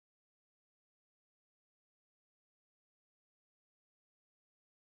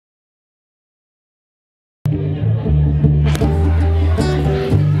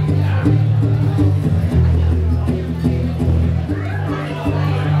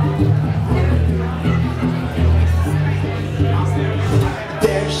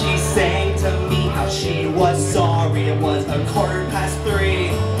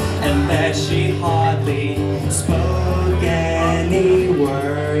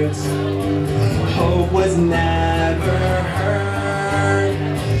heart. Hope was never heard.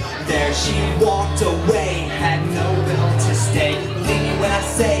 There she walked away, had no will to stay. Believe me when I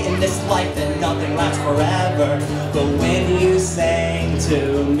say in this life that nothing lasts forever. But when you sang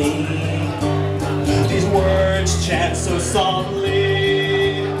to me these words chant so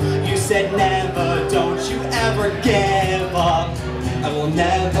softly, you said never, don't you ever give up. I will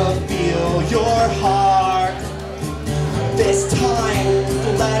never feel your heart. This time,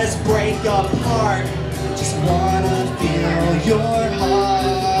 let us break apart. Just wanna feel your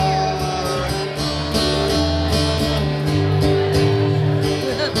heart.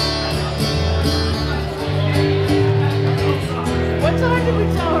 What time did we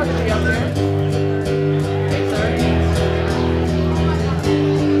tell her to be up there? 8:30.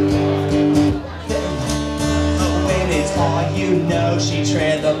 When it's all you know, she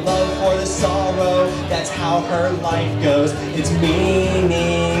traded the love for the sorrow. That's how her life goes. It's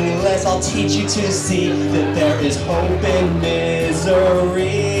meaningless. I'll teach you to see that there is hope in misery.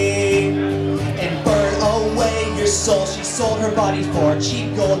 And burn away your soul. She sold her body for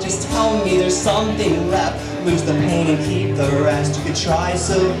cheap gold. Just tell me there's something left. Lose the pain and keep the rest. You could try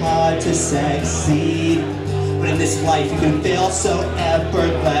so hard to succeed, but in this life you can fail so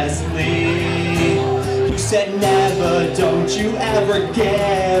effortlessly. You said never, don't you ever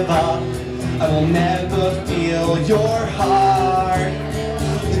give up. I will never feel your heart.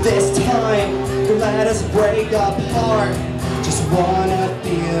 This time, let us break apart. Just wanna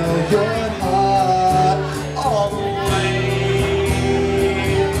feel your heart all the way.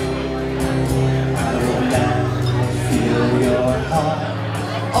 I will never feel your heart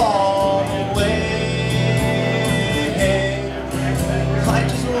all the way. I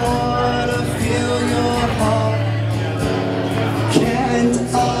just wanna feel your heart. Can't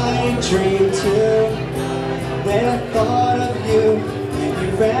I dream too? When I thought of you, you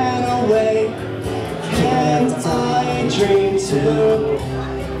ran away. Can't I dream too?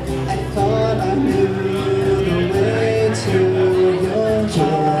 I thought I knew the way to your heart.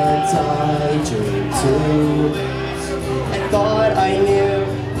 Can't I dream too? I thought I knew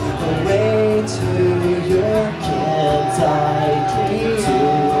the way to your heart. Can't I dream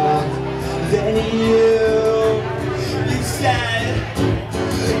too? Then you said,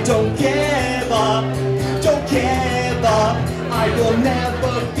 don't give up, don't give up. I will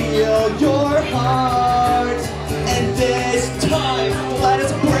never feel your heart. And this time, let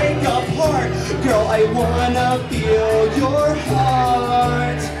us break apart. Girl, I wanna feel your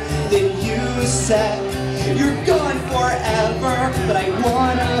heart. Then you said, you're gone forever, but I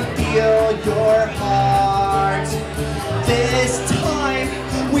wanna feel your heart. This time,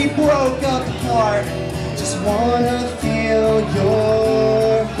 we broke apart. Just wanna feel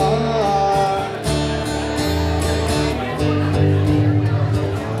your heart.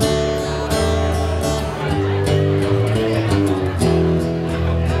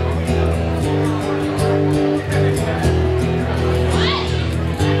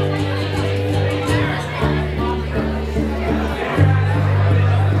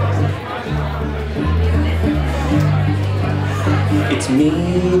 It's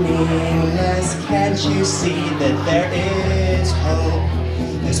meaningless, can't you see that there is hope?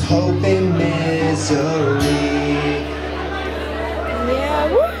 There's hope in misery.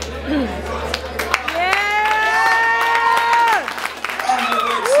 Yeah, woo! Yeah! Oh, it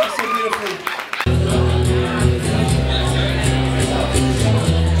works so beautifully.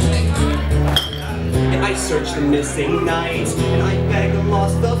 And I searched the missing nights, and I begged and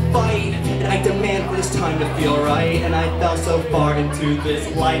lost the fight. And I demand for this time to feel right. And I fell so far into this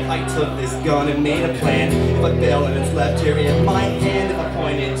life. I took this gun and made a plan. If I fail and it's left here in my hand, if I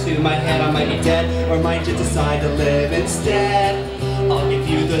point it to my head, I might be dead. Or might just decide to live instead. I'll give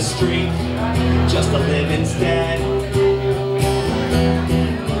you the strength just to live instead.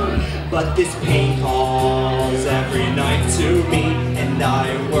 But this pain calls every night to me, and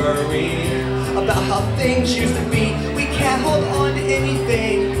I worry about how things used to be. We can't hold on to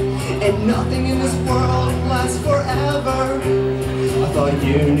anything, and nothing in this world lasts forever. I thought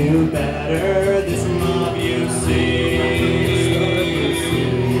you knew better, this love you see.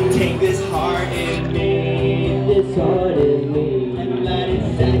 Take this heart in me, this heart in me, and let it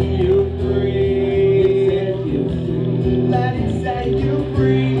set you free. Let it set you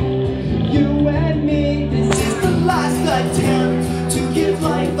free. You and me. This is the last attempt to give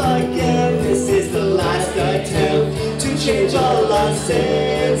life again. This is the last attempt to change all our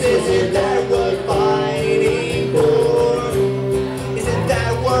sins. Isn't that worth fighting for? Isn't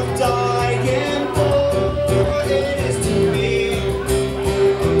that worth dying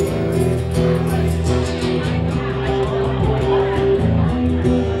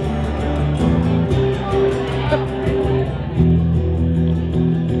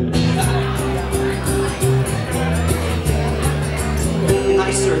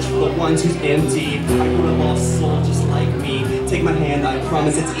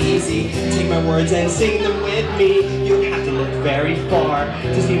it's easy. Take my words and sing them with me. You have to look very far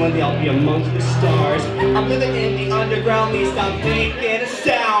to see when they'll be amongst the stars. I'm living in the underground, least I'm making a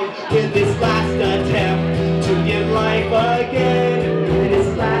sound with this last attempt to give life again. In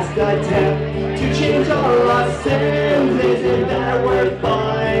this last attempt to change all our sins, isn't that worth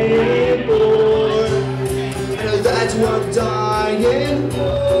fighting for? I know that's worth dying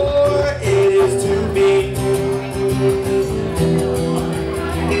for. It is to me.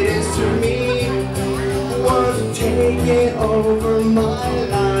 It is to me worth taking over my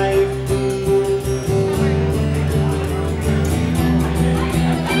life.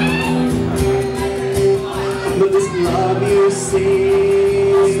 But this love you see,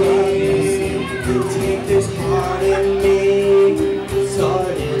 take this heart in me,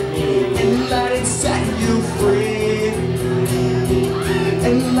 and let it set you free,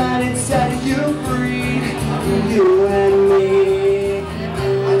 and let it set you free, you and me.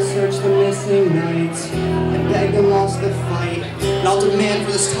 I searched the missing nights, I begged and lost the fight, and I'll demand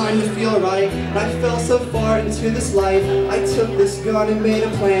for this time to feel right. And I fell so far into this life, I took this gun and made a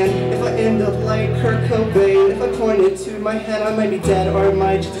plan. If I end up like Kurt Cobain, if I pointed to my head, I might be dead, or I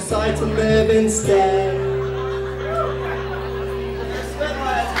might just decide to live instead.